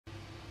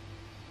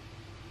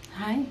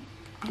Hi,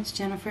 it's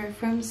Jennifer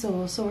from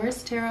Soul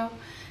Source Tarot,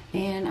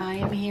 and I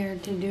am here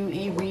to do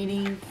a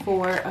reading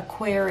for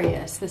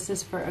Aquarius. This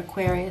is for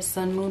Aquarius,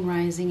 Sun, Moon,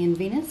 Rising, and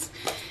Venus,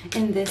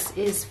 and this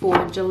is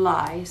for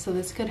July. So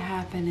this could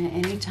happen at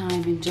any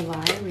time in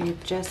July. We're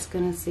just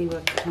going to see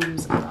what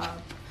comes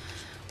up.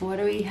 What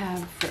do we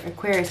have for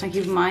Aquarius? Now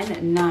keep in mind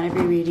that not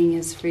every reading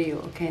is for you,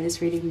 okay?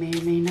 This reading may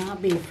or may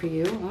not be for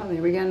you. Oh,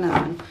 there we go, another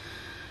one.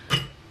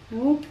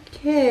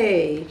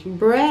 Okay,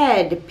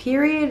 bread,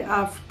 period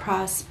of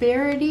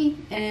prosperity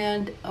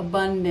and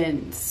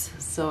abundance.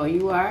 So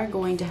you are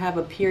going to have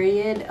a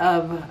period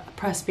of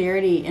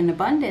prosperity and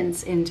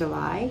abundance in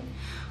July.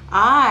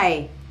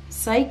 I,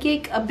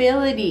 psychic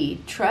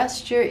ability,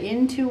 trust your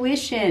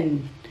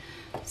intuition.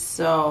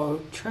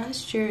 So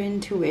trust your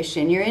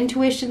intuition. Your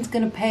intuition's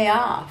going to pay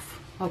off.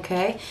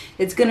 Okay,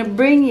 it's going to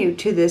bring you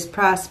to this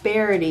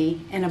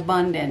prosperity and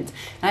abundance.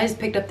 And I just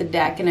picked up the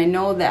deck, and I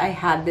know that I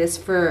had this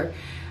for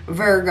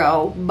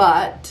Virgo,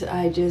 but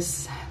I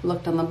just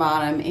looked on the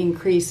bottom,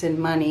 increase in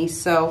money.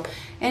 So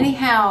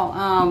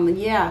anyhow,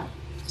 yeah,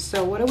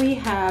 so what do we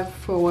have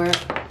for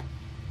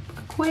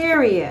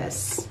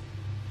Aquarius?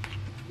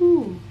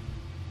 Ooh,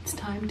 it's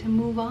time to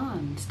move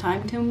on. It's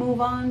time to move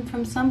on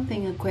from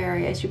something,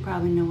 Aquarius. You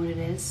probably know what it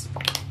is.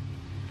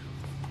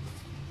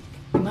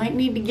 You might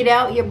need to get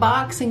out your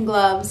boxing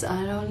gloves.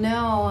 I don't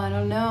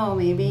know.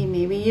 Maybe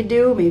you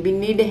do. Maybe you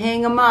need to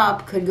hang them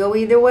up. Could go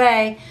either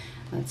way.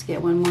 Let's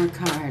get one more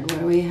card.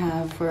 What do we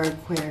have for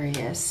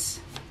Aquarius?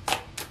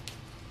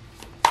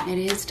 It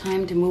is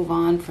time to move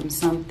on from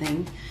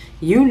something.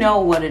 You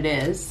know what it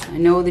is. I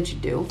know that you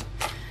do.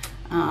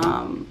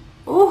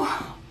 Ooh,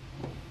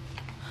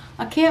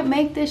 I can't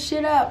make this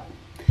shit up.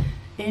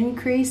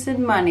 Increase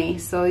in money.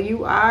 So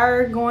you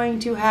are going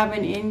to have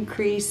an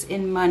increase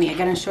in money. I'm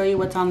going to show you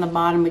what's on the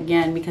bottom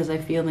again because I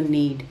feel the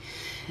need.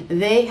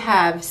 They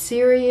have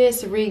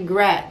serious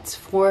regrets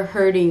for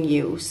hurting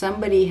you.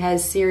 Somebody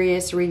has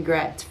serious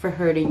regrets for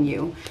hurting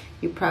you.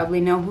 You probably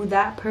know who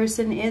that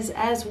person is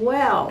as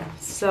well.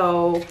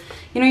 So,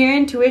 you know, your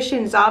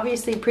intuition is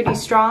obviously pretty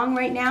strong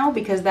right now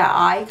because that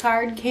I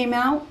card came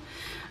out.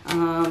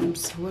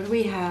 So what do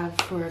we have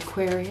for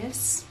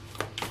Aquarius?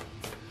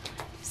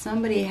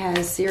 Somebody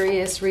has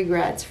serious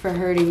regrets for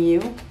hurting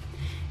you.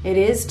 It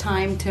is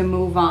time to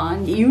move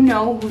on. You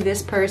know who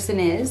this person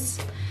is.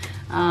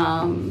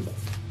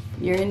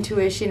 Your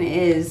intuition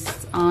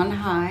is on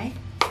high.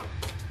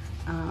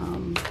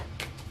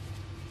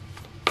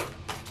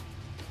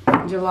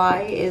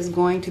 July is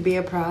going to be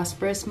a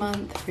prosperous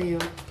month for you.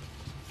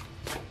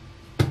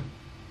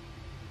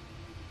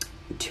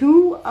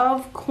 Two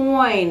of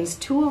Coins,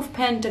 Two of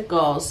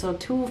Pentacles. So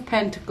Two of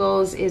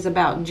Pentacles is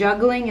about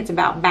juggling. It's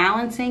about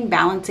balancing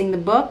the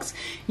books.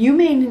 You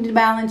may need to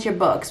balance your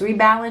books,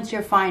 rebalance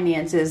your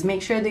finances.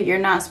 Make sure that you're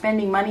not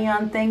spending money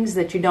on things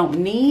that you don't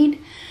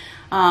need.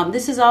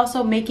 This is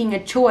also making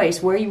a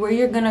choice where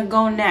you're going to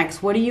go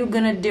next. What are you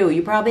going to do?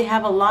 You probably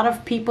have a lot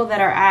of people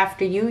that are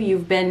after you.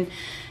 You've been,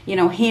 you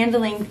know,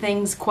 handling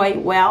things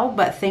quite well,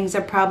 but things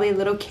are probably a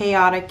little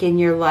chaotic in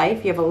your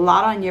life. You have a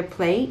lot on your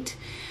plate.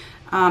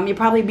 You're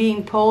probably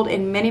being pulled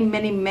in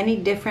many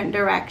different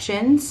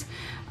directions.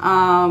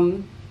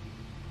 You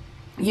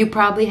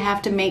probably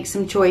have to make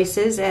some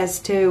choices as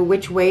to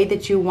which way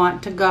that you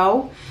want to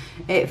go.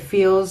 It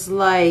feels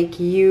like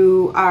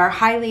you are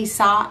highly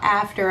sought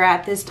after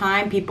at this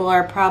time. You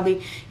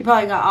probably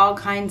got all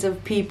kinds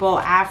of people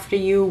after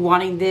you,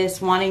 wanting this,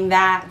 wanting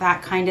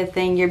that kind of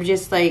thing. You're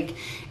just like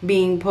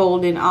being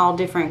pulled in all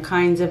different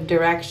kinds of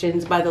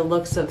directions by the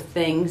looks of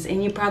things.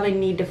 And you probably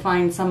need to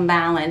find some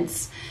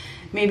balance.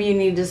 Maybe you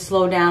need to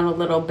slow down a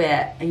little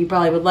bit. You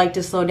probably would like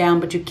to slow down,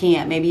 but you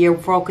can't. Maybe you're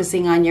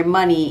focusing on your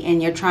money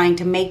and you're trying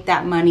to make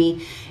that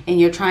money and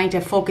you're trying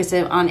to focus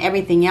on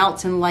everything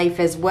else in life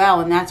as well.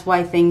 And that's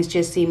why things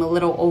just seem a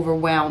little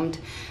overwhelmed.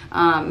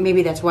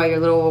 Maybe that's why you're a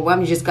little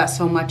overwhelmed. You just got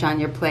so much on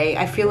your plate.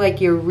 I feel like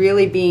you're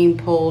really being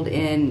pulled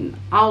in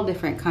all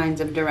different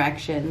kinds of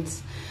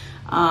directions.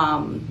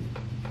 But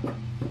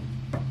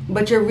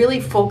you're really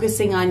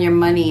focusing on your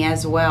money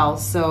as well.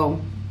 So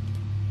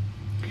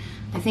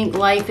I think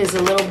life is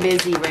a little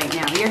busy right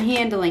now. You're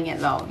handling it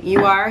though.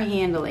 You are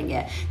handling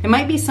it. There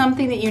might be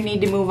something that you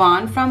need to move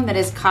on from that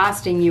is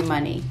costing you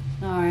money.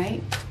 All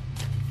right.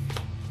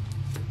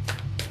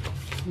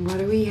 What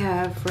do we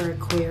have for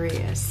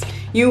Aquarius?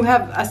 You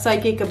have a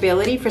psychic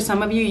ability. For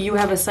some of you, you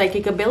have a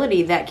psychic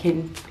ability that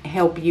can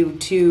help you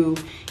to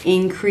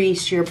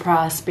increase your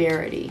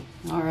prosperity.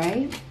 All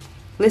right.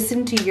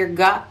 Listen to your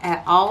gut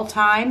at all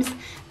times.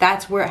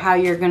 That's how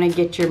you're going to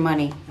get your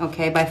money.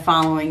 Okay. By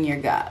following your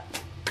gut.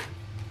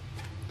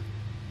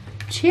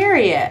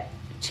 Chariot.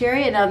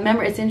 Now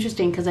remember, it's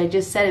interesting because I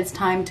just said it's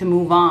time to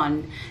move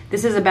on.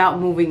 This is about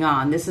moving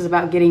on. This is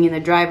about getting in the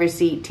driver's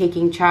seat,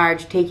 taking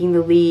charge, taking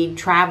the lead,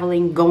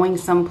 traveling, going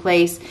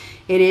someplace.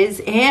 It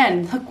is,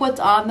 and look what's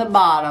on the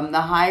bottom,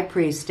 the High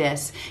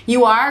Priestess.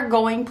 You are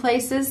going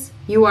places.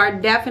 You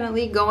are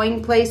definitely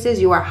going places.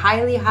 You are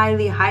highly,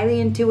 highly, highly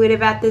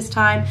intuitive at this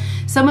time.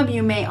 Some of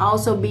you may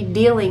also be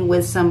dealing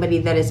with somebody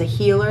that is a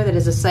healer, that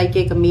is a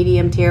psychic, a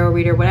medium, tarot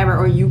reader, whatever,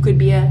 or you could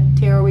be a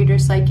tarot reader,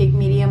 psychic,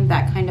 medium,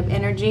 that kind of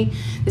energy.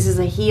 This is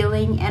a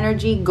healing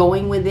energy,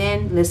 going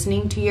within,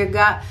 listening to your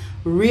gut.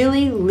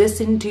 Really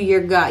listen to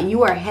your gut.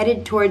 You are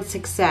headed towards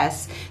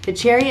success. The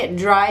Chariot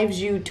drives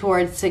you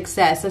towards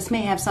success. This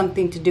may have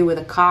something to do with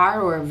a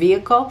car or a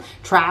vehicle,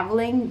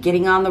 traveling,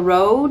 getting on the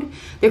road.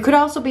 There could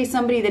also be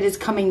somebody that is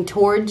coming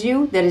towards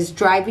you, that is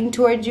driving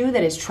towards you,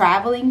 that is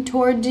traveling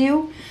towards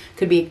you.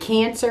 Could be a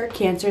Cancer,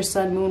 Cancer,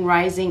 Sun, Moon,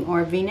 Rising,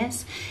 or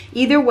Venus.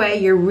 Either way,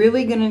 you're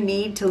really going to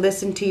need to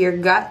listen to your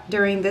gut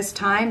during this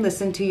time.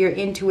 Listen to your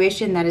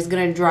intuition. That is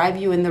going to drive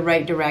you in the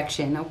right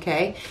direction,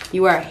 okay?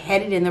 You are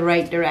headed in the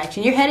right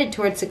direction. You're headed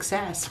towards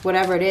success,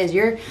 whatever it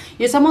is.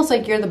 It's almost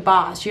like you're the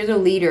boss. You're the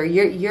leader.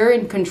 You're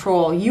in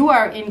control. You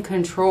are in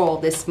control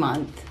this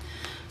month.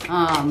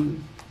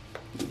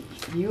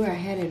 You are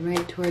headed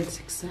right towards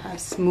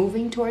success.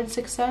 Moving towards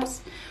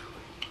success.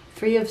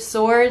 Three of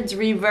Swords,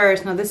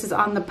 reverse. Now this is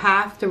on the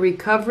path to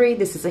recovery.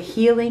 This is a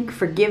healing,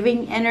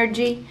 forgiving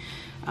energy.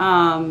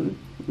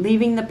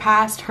 Leaving the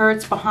past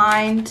hurts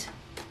behind.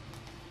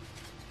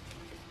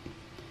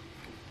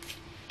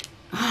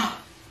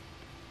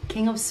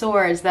 King of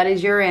Swords, that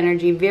is your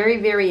energy. Very,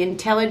 very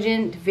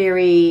intelligent,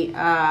 very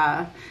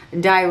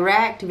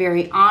direct,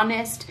 very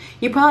honest.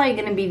 You're probably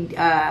going to be...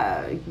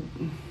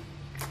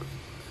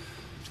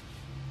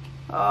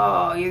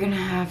 you're going to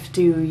have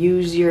to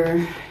use your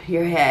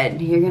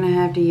head. You're going to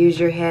have to use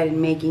your head in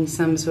making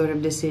some sort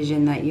of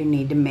decision that you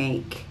need to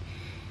make.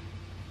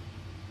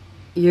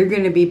 You're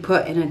going to be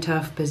put in a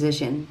tough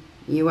position.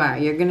 You are.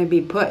 You're going to be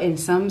put in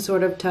some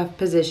sort of tough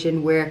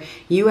position where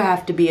you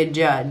have to be a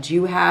judge.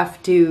 You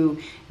have to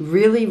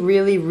really,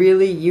 really,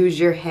 really use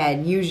your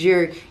head. Use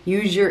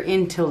your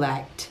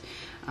intellect.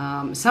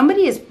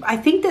 I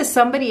think that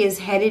somebody is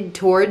headed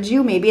towards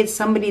you. Maybe it's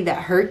somebody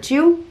that hurt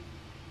you.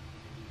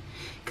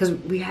 Because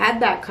we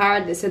had that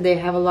card that said they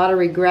have a lot of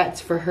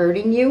regrets for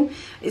hurting you.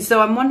 So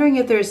I'm wondering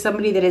if there's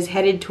somebody that is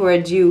headed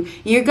towards you.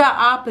 You got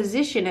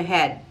opposition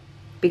ahead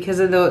because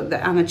of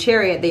on the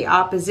Chariot, the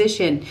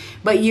opposition.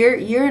 But you're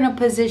in a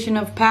position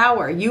of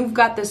power. You've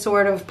got the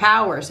sword of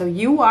power. So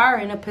you are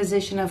in a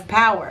position of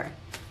power.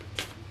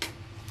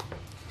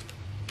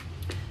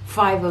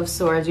 Five of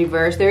Swords,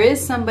 reverse. There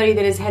is somebody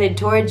that is headed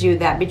towards you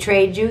that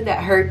betrayed you,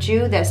 that hurt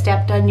you, that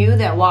stepped on you,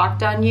 that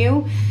walked on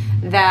you,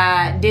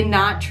 that did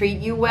not treat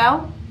you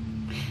well.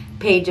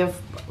 Page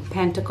of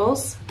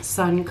Pentacles,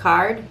 Sun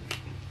card.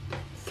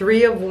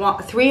 Three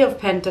of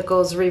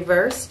Pentacles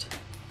reversed.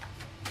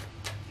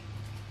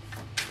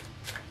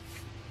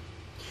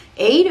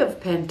 Eight of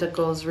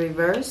Pentacles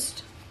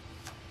reversed.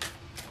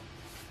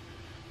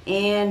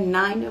 And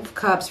Nine of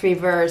Cups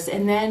reversed.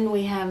 And then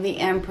we have the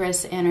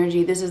Empress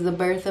energy. This is the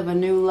birth of a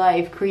new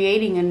life,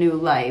 creating a new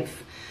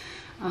life.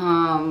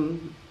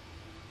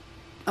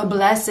 A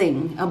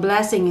blessing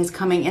is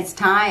coming. It's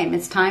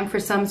time for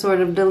some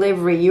sort of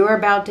delivery. You're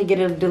about to get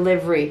a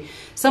delivery.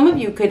 Some of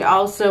you could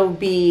also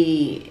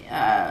be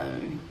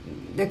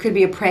there could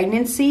be a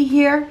pregnancy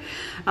here,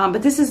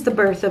 but this is the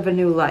birth of a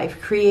new life,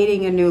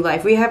 creating a new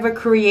life. We have a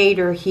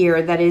creator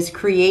here that is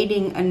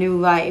creating a new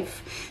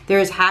life. There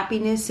is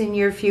happiness in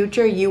your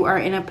future. You are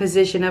in a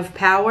position of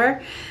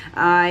power.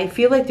 I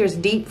feel like there's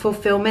deep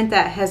fulfillment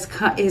that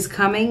is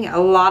coming. A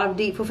lot of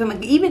deep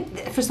fulfillment. Even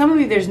for some of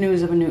you, there's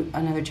news of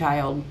another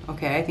child.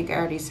 Okay, I think I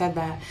already said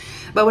that.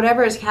 But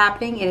whatever is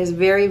happening, it is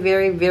very,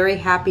 very, very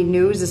happy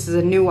news. This is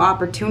a new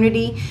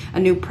opportunity, a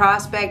new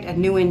prospect, a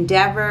new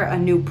endeavor, a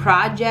new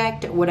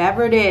project.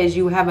 Whatever it is,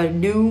 you have a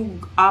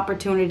new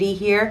opportunity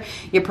here.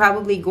 You're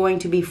probably going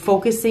to be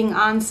focusing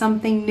on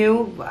something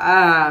new.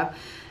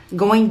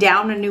 Going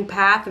down a new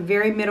path. The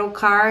very middle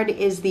card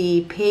is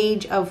the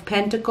Page of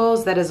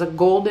Pentacles. That is a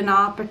golden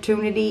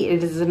opportunity.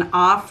 It is an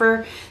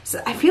offer.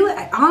 So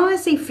I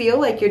honestly feel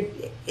like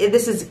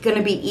this is going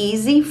to be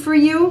easy for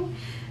you.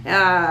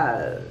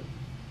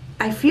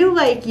 I feel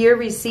like you're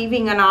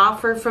receiving an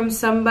offer from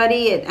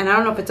somebody, and I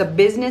don't know if it's a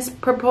business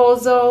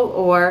proposal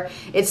or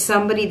it's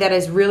somebody that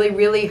has really,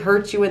 really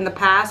hurt you in the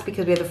past,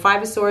 because we have the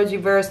Five of Swords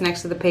reversed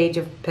next to the Page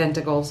of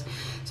Pentacles.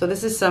 So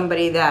this is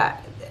somebody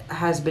that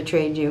has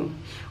betrayed you.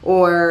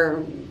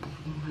 Or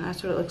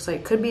that's what it looks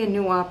like. Could be a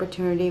new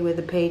opportunity with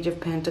the Page of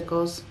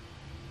Pentacles.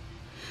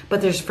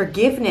 But there's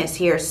forgiveness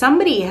here.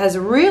 Somebody has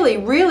really,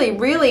 really,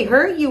 really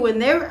hurt you, and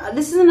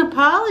this is an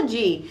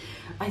apology.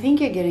 I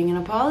think you're getting an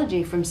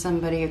apology from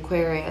somebody,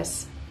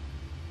 Aquarius.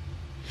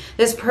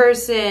 This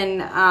person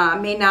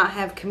may not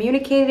have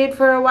communicated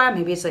for a while.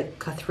 Maybe it's like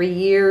 3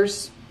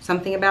 years.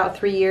 Something about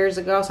 3 years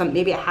ago.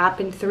 Maybe it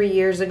happened 3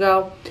 years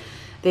ago.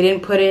 They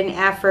didn't put in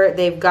effort.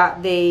 They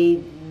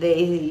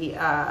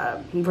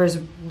was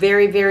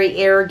very, very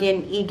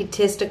arrogant,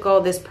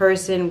 egotistical. This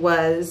person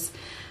was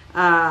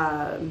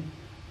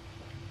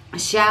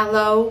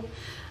shallow,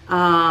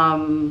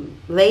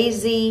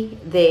 lazy.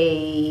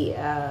 They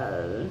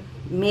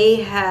may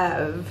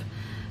have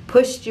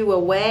pushed you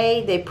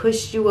away. They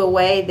pushed you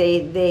away.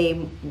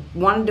 They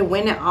wanted to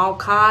win at all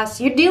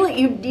costs.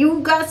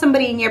 You've got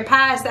somebody in your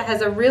past that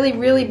has a really,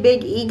 really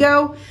big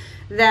ego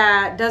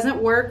that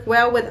doesn't work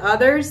well with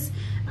others.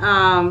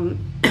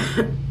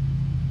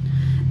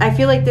 I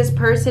feel like this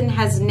person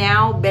has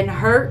now been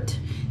hurt.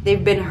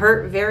 They've been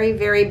hurt very,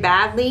 very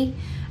badly.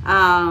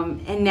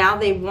 And now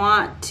they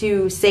want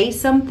to say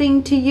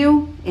something to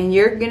you, and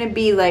you're going to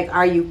be like,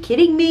 are you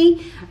kidding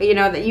me? You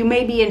know, that you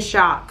may be in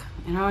shock.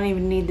 And I don't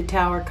even need the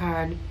Tower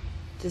card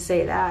to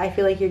say that. I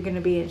feel like you're going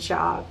to be in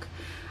shock.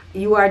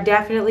 You are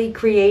definitely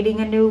creating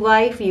a new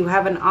life. You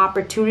have an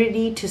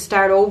opportunity to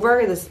start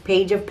over. This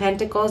Page of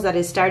Pentacles, that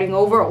is starting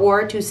over,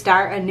 or to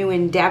start a new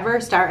endeavor,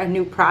 start a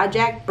new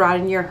project,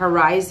 broaden your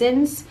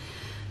horizons.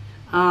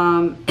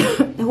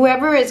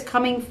 Whoever is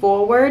coming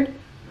forward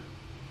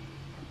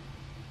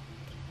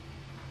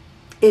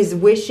is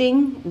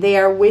wishing, they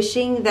are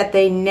wishing that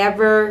they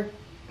never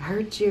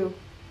hurt you.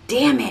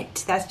 Damn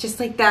it. That's just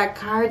like that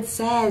card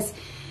says.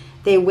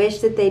 They wish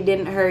that they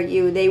didn't hurt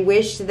you. They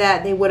wish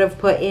that they would have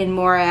put in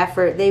more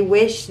effort. They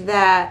wish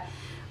that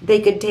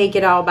they could take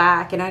it all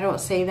back. And I don't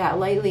say that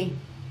lightly.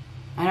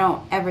 I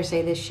don't ever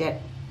say this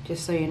shit,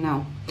 just so you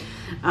know.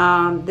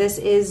 This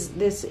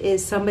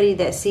is somebody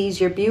that sees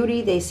your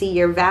beauty. They see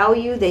your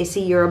value. They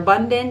see your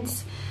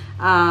abundance.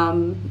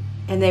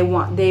 And they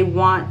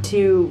want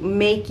to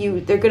make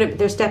you,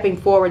 they're stepping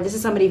forward. This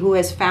is somebody who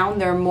has found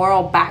their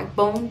moral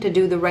backbone to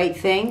do the right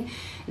thing.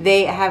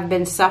 They have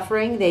been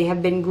suffering. They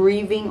have been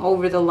grieving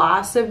over the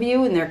loss of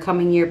you, and they're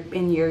coming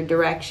in your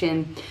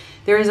direction.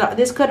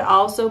 This could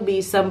also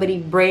be somebody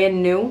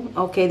brand new.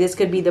 Okay, this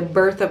could be the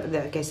birth of,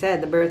 like I said,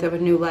 the birth of a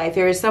new life.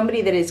 There is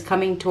somebody that is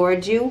coming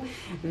towards you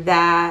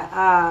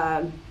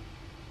that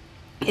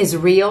is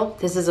real.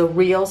 This is a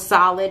real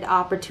solid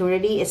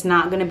opportunity. It's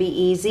not going to be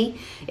easy.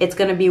 It's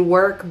going to be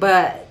work,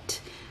 but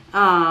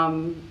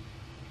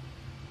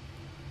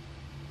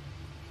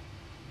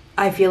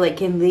I feel it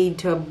can lead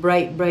to a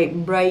bright,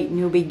 bright, bright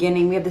new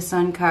beginning. We have the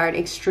Sun card,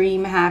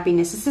 extreme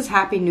happiness. This is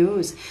happy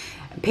news.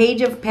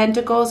 Page of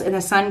Pentacles and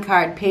the Sun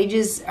card.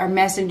 Pages are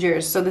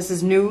messengers. So this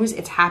is news.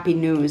 It's happy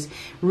news.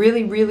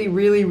 Really, really,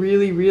 really,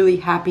 really, really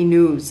happy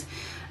news.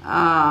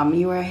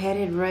 You are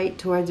headed right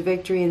towards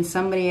victory, and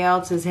somebody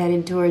else is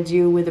headed towards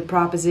you with a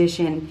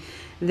proposition.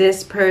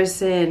 This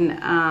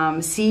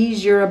person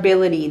sees your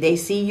ability. They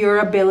see your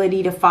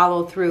ability to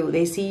follow through.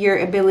 They see your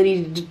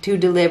ability to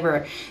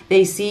deliver.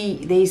 They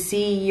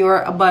see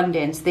your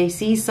abundance. They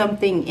see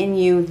something in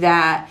you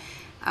that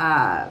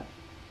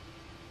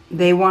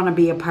they want to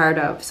be a part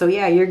of. So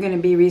yeah, you're going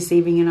to be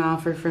receiving an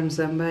offer from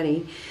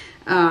somebody.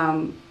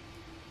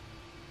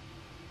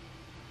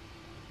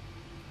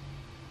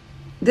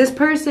 This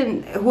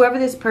person, whoever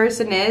this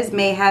person is,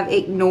 may have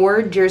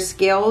ignored your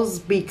skills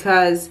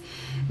because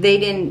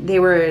they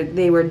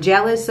were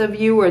jealous of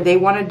you, or they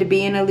wanted to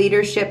be in a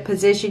leadership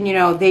position. You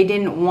know, they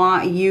didn't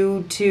want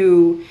you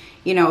to,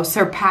 you know,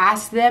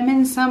 surpass them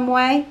in some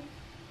way.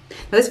 Now,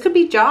 this could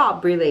be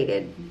job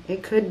related.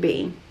 It could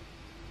be.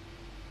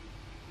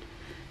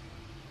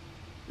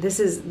 This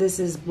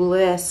is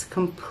bliss,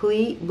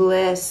 complete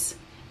bliss,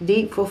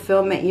 deep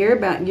fulfillment. You're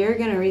going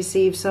to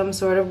receive some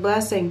sort of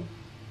blessing.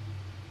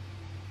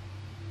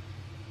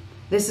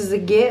 This is a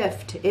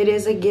gift. It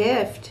is a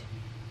gift.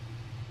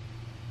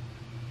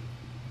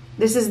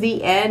 This is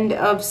the end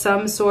of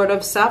some sort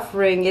of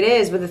suffering. It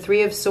is, with the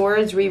Three of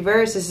Swords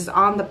reversed. This is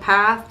on the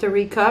path to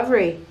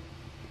recovery.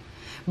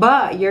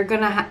 But you're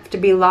going to have to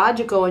be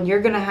logical, and you're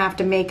going to have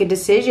to make a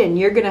decision.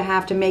 You're going to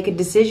have to make a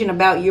decision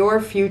about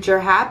your future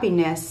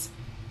happiness.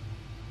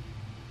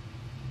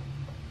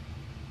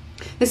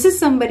 This is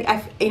somebody,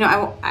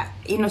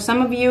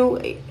 some of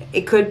you,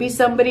 it could be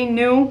somebody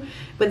new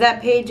with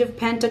that Page of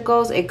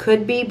Pentacles. It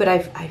could be, but I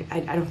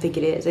don't think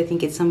it is. I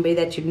think it's somebody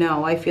that you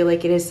know. I feel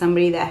like it is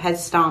somebody that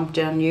has stomped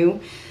on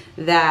you,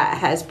 that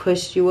has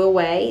pushed you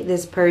away.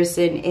 This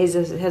person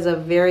has a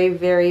very,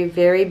 very,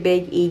 very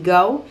big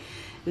ego.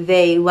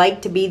 They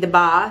like to be the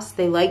boss.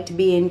 They like to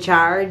be in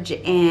charge.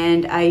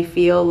 And I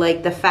feel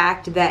like the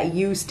fact that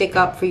you stick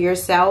up for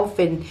yourself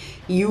and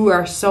you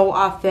are so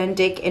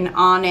authentic and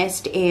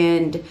honest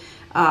and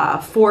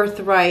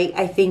forthright,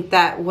 I think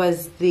that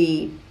was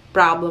the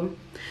problem.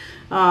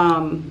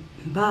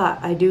 But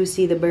I do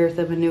see the birth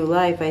of a new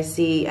life. I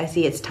see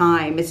it's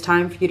time. It's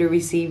time for you to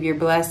receive your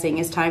blessing.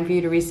 It's time for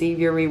you to receive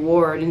your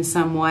reward in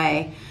some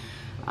way.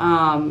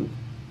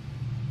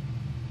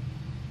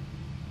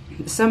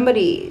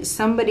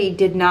 Somebody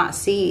did not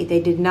see. They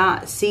did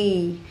not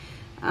see.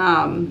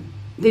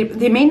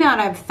 They may not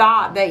have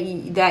thought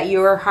that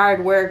your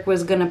hard work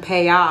was going to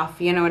pay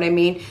off. You know what I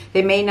mean?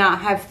 They may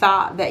not have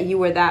thought that you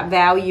were that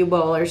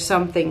valuable or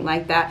something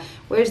like that.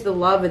 Where's the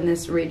love in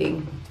this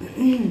reading?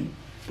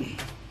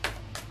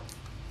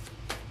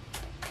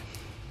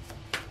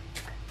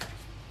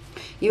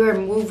 You are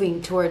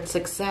moving towards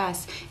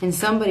success, and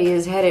somebody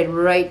is headed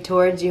right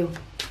towards you.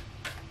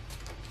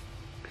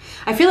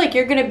 I feel like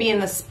you're going to be in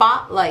the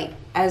spotlight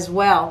as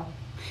well.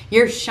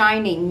 You're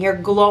shining, you're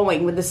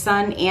glowing with the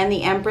Sun and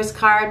the Empress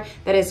card.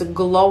 That is a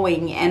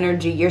glowing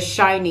energy. You're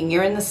shining,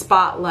 you're in the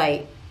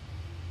spotlight.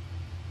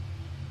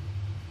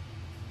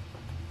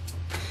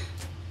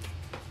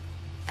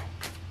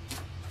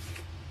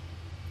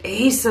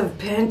 Ace of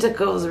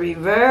Pentacles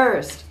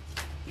reversed.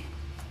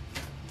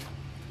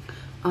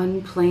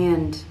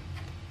 Unplanned.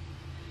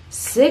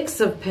 Six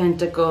of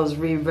Pentacles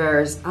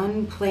reversed.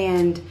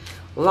 Unplanned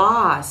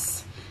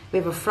loss. We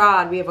have a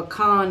fraud. We have a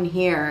con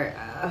here.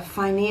 A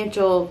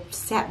financial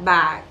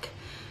setback.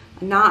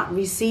 Not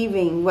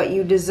receiving what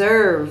you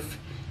deserve.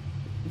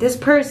 This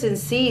person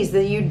sees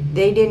that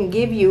they didn't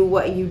give you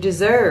what you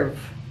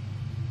deserve.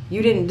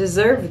 You didn't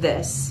deserve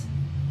this.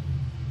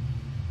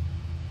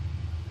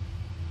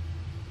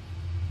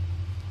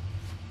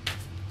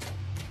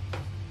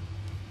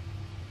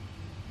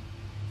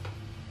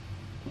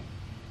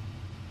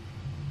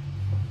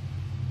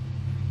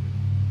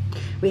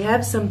 We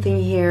have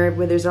something here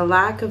where there's a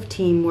lack of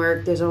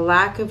teamwork, there's a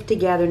lack of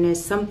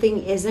togetherness,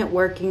 something isn't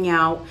working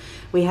out.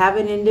 We have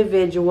an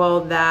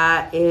individual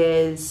that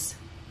is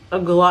a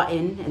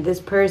glutton, and this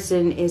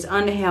person is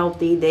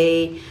unhealthy.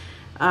 They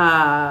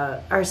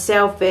are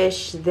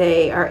selfish,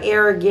 they are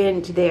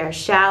arrogant, they are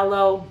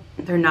shallow,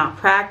 they're not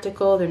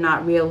practical, they're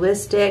not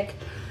realistic.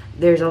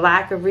 There's a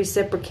lack of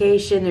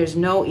reciprocation, there's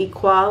no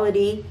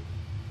equality.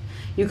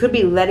 You could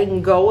be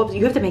letting go of,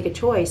 you have to make a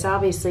choice,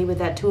 obviously, with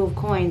that Two of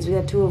Coins. With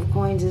that Two of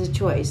Coins is a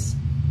choice.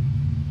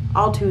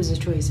 All twos are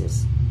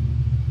choices.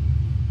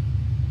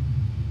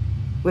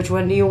 Which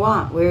one do you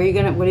want? What are you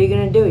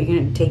gonna do? You're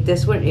gonna take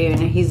this one, and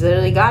he's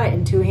literally got it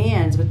in two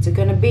hands. What's it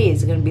gonna be?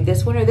 Is it gonna be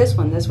this one or this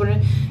one? This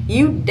one?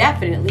 You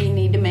definitely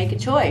need to make a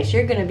choice.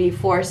 You're gonna be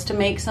forced to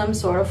make some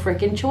sort of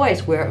freaking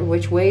choice.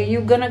 Which way are you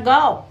gonna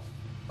go?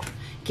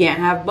 Can't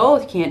have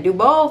both, can't do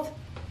both.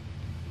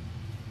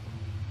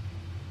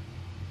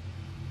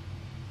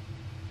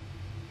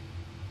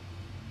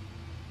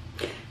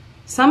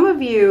 Some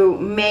of you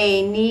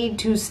may need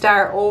to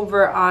start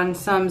over on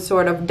some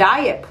sort of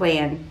diet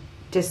plan.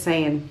 Just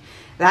saying.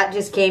 That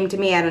just came to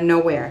me out of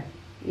nowhere.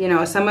 You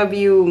know, some of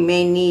you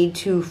may need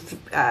to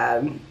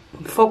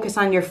focus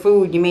on your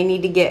food. You may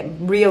need to get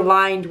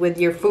realigned with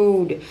your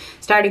food.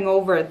 Starting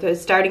over,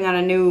 starting on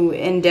a new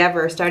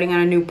endeavor, starting on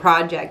a new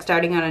project,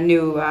 starting on a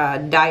new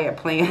diet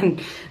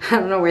plan. I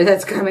don't know where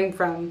that's coming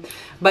from.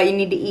 But you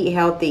need to eat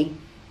healthy.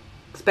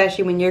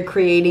 Especially when you're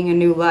creating a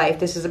new life.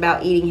 This is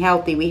about eating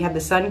healthy. We have the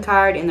Sun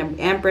card and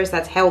the Empress.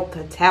 That's health.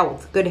 That's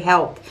health. Good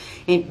health.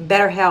 And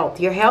better health.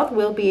 Your health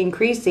will be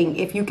increasing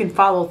if you can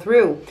follow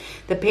through.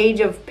 The Page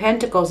of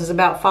Pentacles is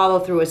about follow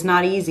through. It's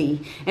not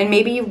easy. And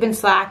maybe you've been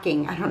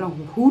slacking. I don't know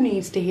who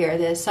needs to hear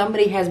this.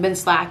 Somebody has been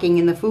slacking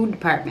in the food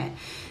department.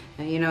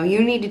 You know,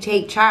 you need to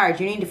take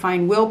charge. You need to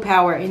find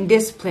willpower and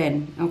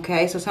discipline.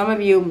 Okay, so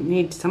somebody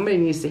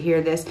needs to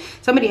hear this.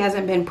 Somebody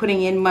hasn't been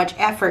putting in much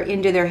effort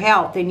into their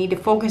health. They need to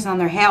focus on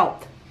their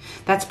health.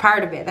 That's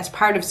part of it. That's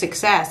part of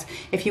success.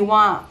 If you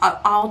want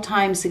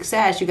all-time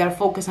success, you got to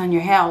focus on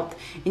your health.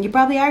 And you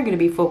probably are going to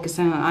be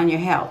focusing on your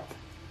health.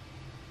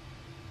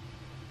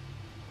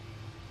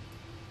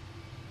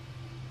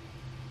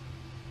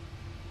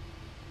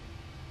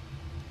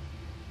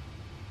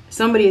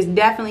 Somebody has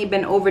definitely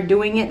been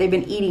overdoing it. They've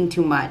been eating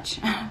too much.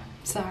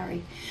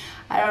 Sorry.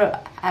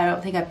 I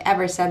don't think I've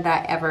ever said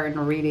that ever in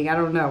a reading. I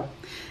don't know.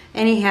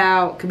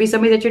 Anyhow, it could be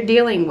somebody that you're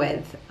dealing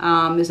with.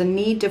 There's a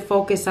need to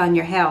focus on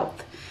your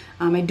health.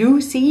 I do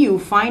see you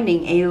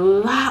finding a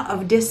lot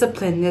of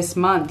discipline this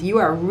month. You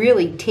are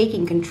really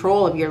taking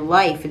control of your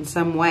life in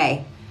some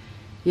way.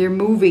 You're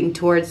moving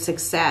towards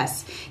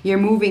success. You're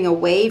moving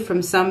away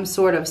from some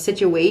sort of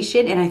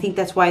situation, and I think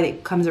that's why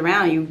it comes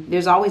around.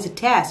 There's always a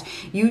test.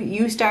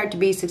 You start to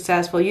be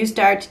successful. You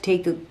start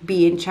to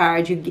be in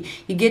charge. You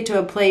get to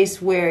a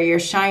place where you're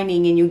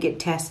shining and you get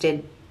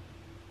tested.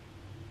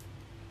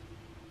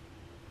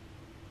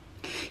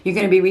 You're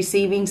going to be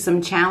receiving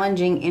some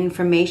challenging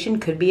information.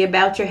 Could be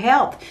about your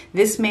health.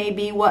 This may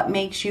be what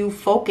makes you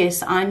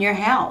focus on your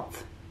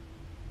health.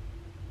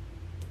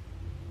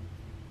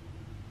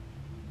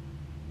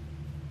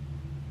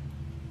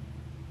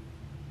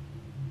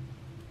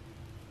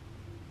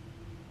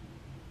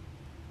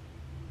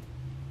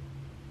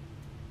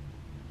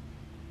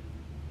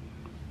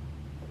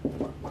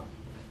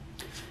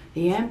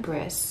 The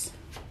Empress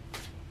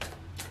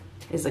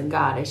is a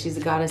goddess. She's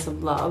a goddess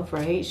of love,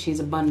 right?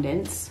 She's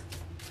abundance.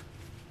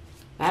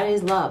 That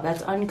is love.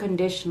 That's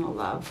unconditional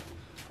love.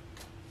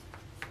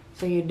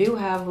 So you do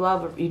have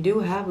love. You do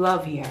have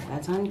love here.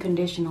 That's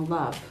unconditional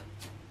love.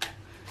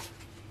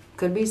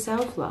 Could be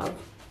self-love.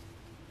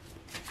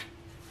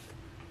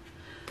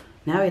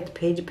 Now we have the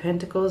Page of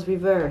Pentacles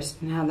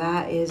reversed. Now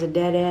that is a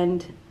dead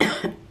end.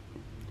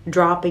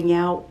 Dropping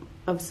out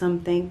of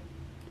something.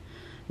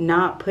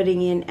 Not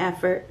putting in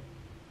effort.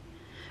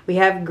 We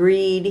have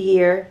greed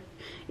here.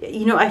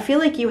 You know, I feel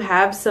like you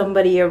have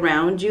somebody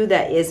around you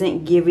that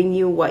isn't giving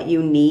you what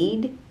you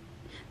need.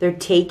 They're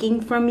taking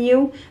from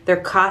you.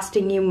 They're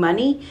costing you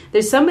money.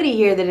 There's somebody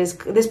here that is,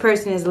 this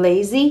person is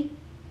lazy.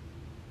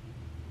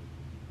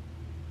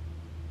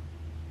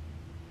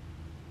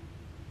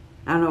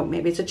 I don't know,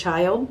 maybe it's a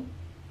child.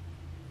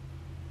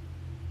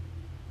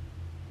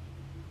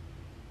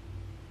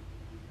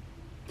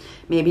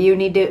 Maybe you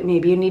need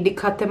to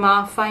cut them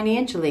off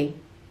financially.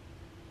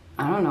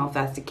 I don't know if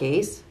that's the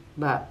case,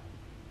 but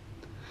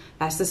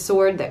that's the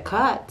sword that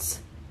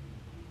cuts.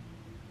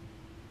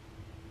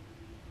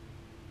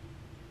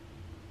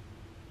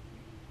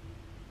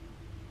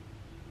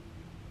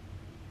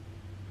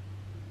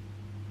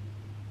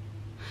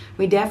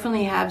 We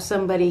definitely have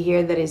somebody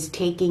here that is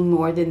taking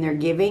more than they're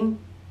giving.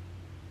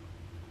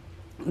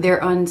 They're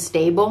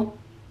unstable.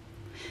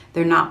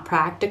 They're not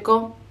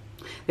practical.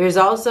 There's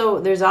also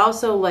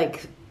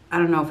like, I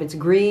don't know if it's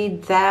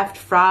greed, theft,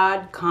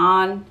 fraud,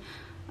 con,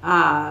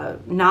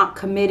 not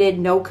committed,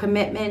 no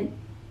commitment.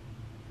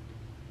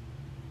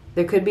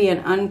 There could be an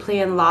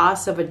unplanned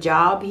loss of a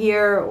job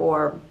here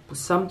or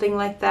something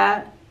like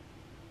that.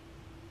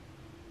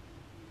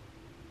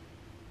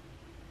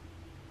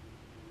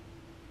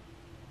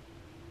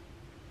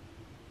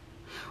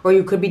 Or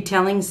you could be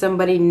telling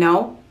somebody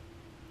no.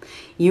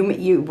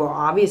 Well,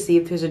 obviously,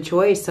 if there's a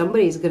choice,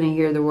 somebody's going to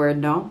hear the word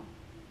no.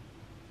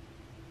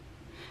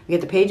 We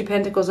get the Page of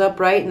Pentacles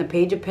upright and the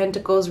Page of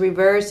Pentacles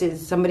reverse.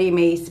 Is somebody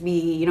may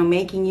be,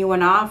 making you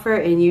an offer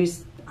and you,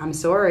 I'm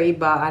sorry,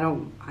 but I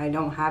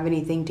don't have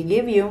anything to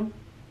give you.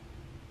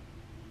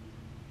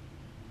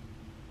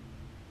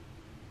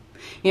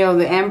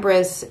 The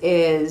Empress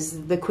is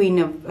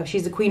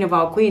she's the queen of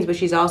all queens, but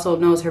she's also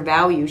knows her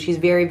value. She's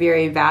very,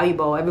 very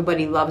valuable.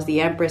 Everybody loves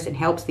the Empress and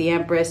helps the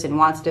Empress and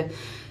wants to,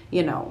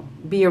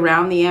 be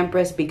around the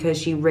Empress because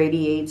she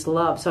radiates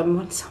love.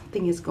 So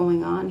something is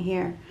going on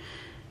here.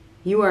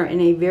 You are in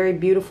a very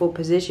beautiful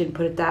position,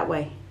 put it that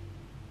way.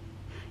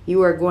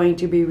 You are going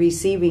to be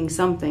receiving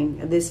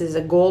something. This is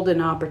a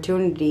golden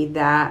opportunity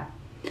that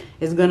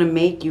is going to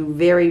make you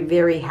very,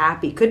 very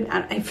happy.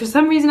 For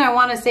some reason, I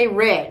want to say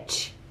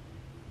rich.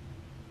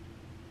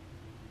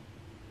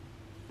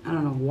 I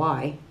don't know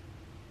why.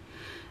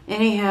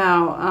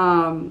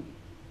 Anyhow,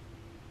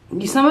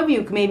 some of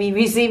you may be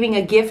receiving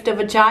a gift of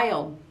a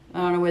child. I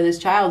don't know where this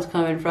child's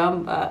coming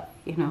from, but,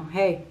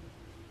 hey.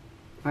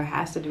 Or it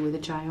has to do with a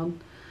child.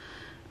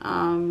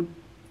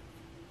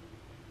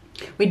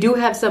 We do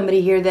have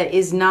somebody here that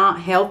is not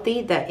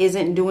healthy, that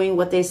isn't doing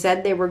what they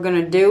said they were going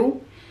to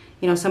do.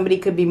 Somebody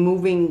could be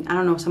moving, I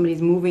don't know if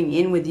somebody's moving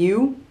in with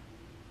you.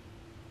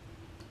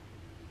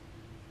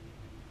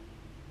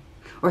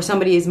 Or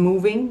somebody is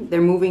moving. They're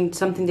moving,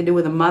 something to do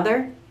with a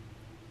mother.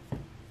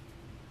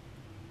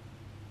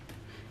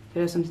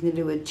 Could have something to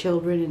do with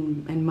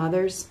children and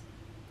mothers.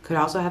 Could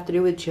also have to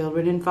do with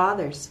children and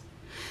fathers.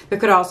 There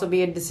could also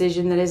be a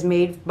decision that is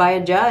made by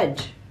a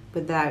judge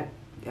with that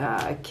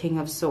King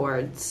of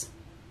Swords.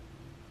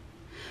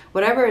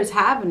 Whatever is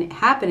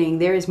happening,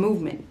 there is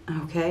movement,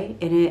 okay?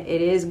 And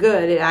it is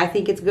good. I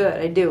think it's good.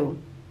 I do.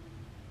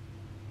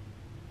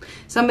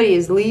 Somebody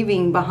is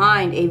leaving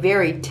behind a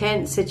very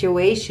tense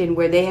situation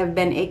where they have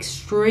been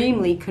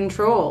extremely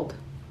controlled.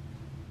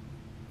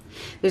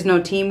 There's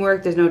no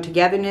teamwork, there's no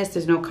togetherness,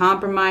 there's no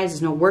compromise,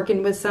 there's no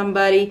working with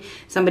somebody.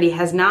 Somebody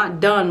has not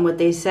done what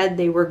they said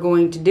they were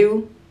going to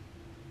do.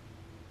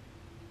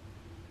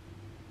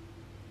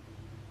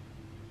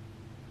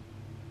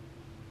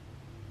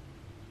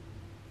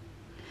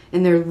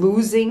 And they're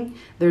losing,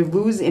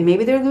 and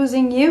maybe they're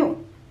losing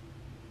you.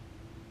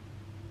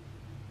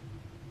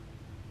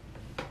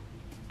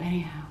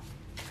 Anyhow.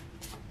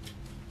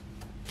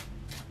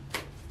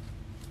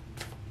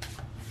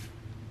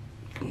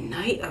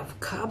 Knight of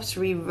Cups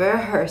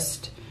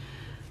reversed.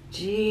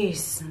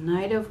 Jeez,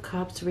 Knight of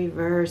Cups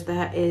reversed.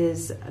 That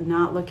is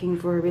not looking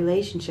for a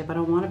relationship. I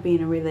don't want to be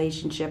in a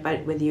relationship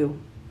with you.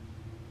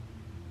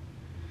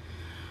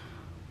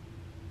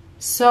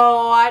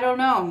 So, I don't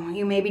know.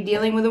 You may be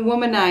dealing with a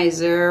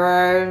womanizer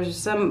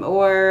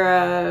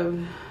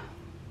or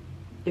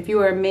if you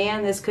are a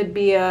man, this could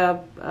be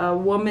a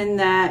woman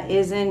that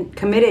isn't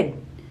committed.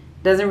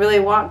 Doesn't really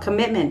want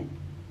commitment.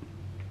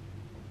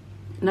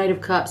 Knight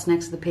of Cups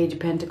next to the Page of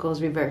Pentacles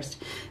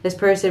reversed. This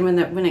person,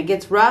 when it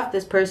gets rough,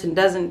 this person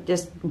doesn't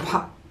just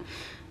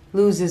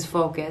loses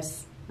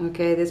focus.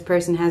 Okay, this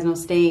person has no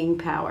staying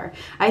power.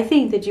 I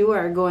think that you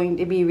are going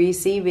to be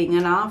receiving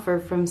an offer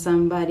from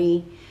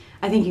somebody.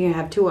 I think you're going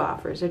to have two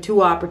offers or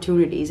two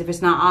opportunities. If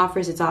it's not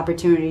offers, it's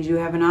opportunities. You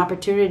have an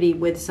opportunity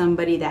with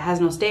somebody that has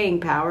no staying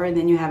power, and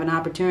then you have an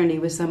opportunity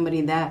with somebody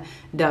that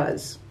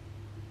does.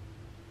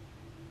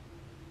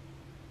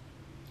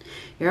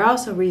 You're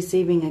also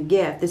receiving a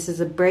gift. This is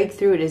a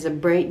breakthrough. It is a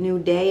bright new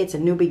day. It's a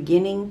new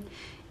beginning.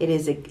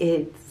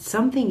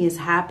 Something is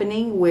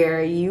happening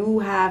where you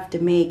have to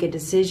make a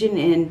decision,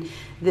 and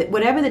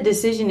whatever the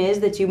decision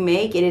is that you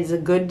make, it is a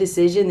good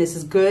decision. This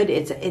is good.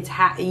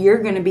 You're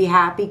going to be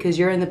happy because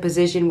you're in the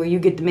position where you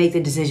get to make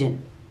the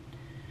decision.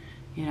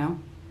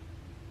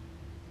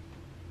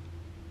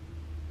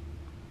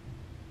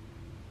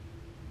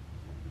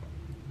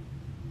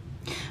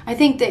 I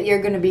think that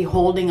you're going to be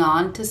holding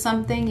on to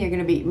something.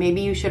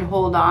 Maybe you should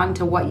hold on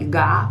to what you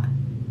got.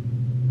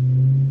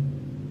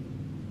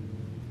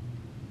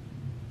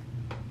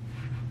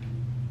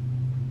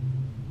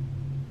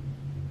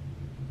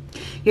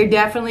 You're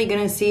definitely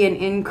going to see an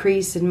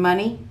increase in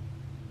money.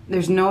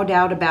 There's no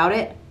doubt about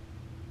it.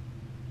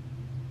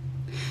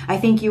 I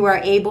think you are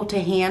able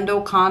to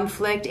handle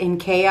conflict and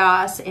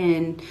chaos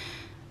and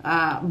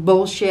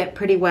bullshit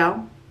pretty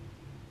well.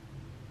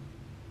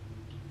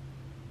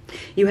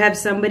 You have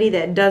somebody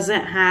that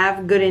doesn't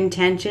have good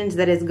intentions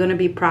that is going to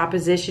be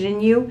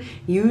propositioning you.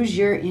 Use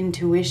your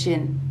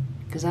intuition,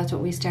 because that's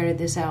what we started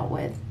this out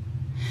with.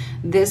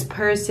 This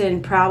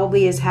person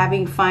probably is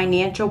having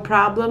financial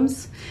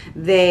problems.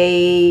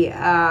 They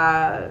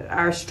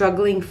are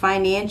struggling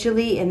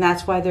financially, and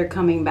that's why they're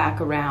coming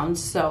back around.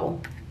 So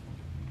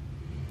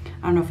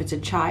I don't know if it's a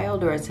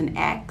child or it's an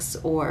ex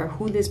or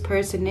who this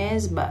person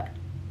is, but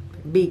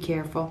be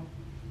careful.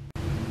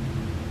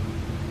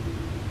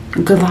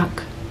 Good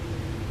luck.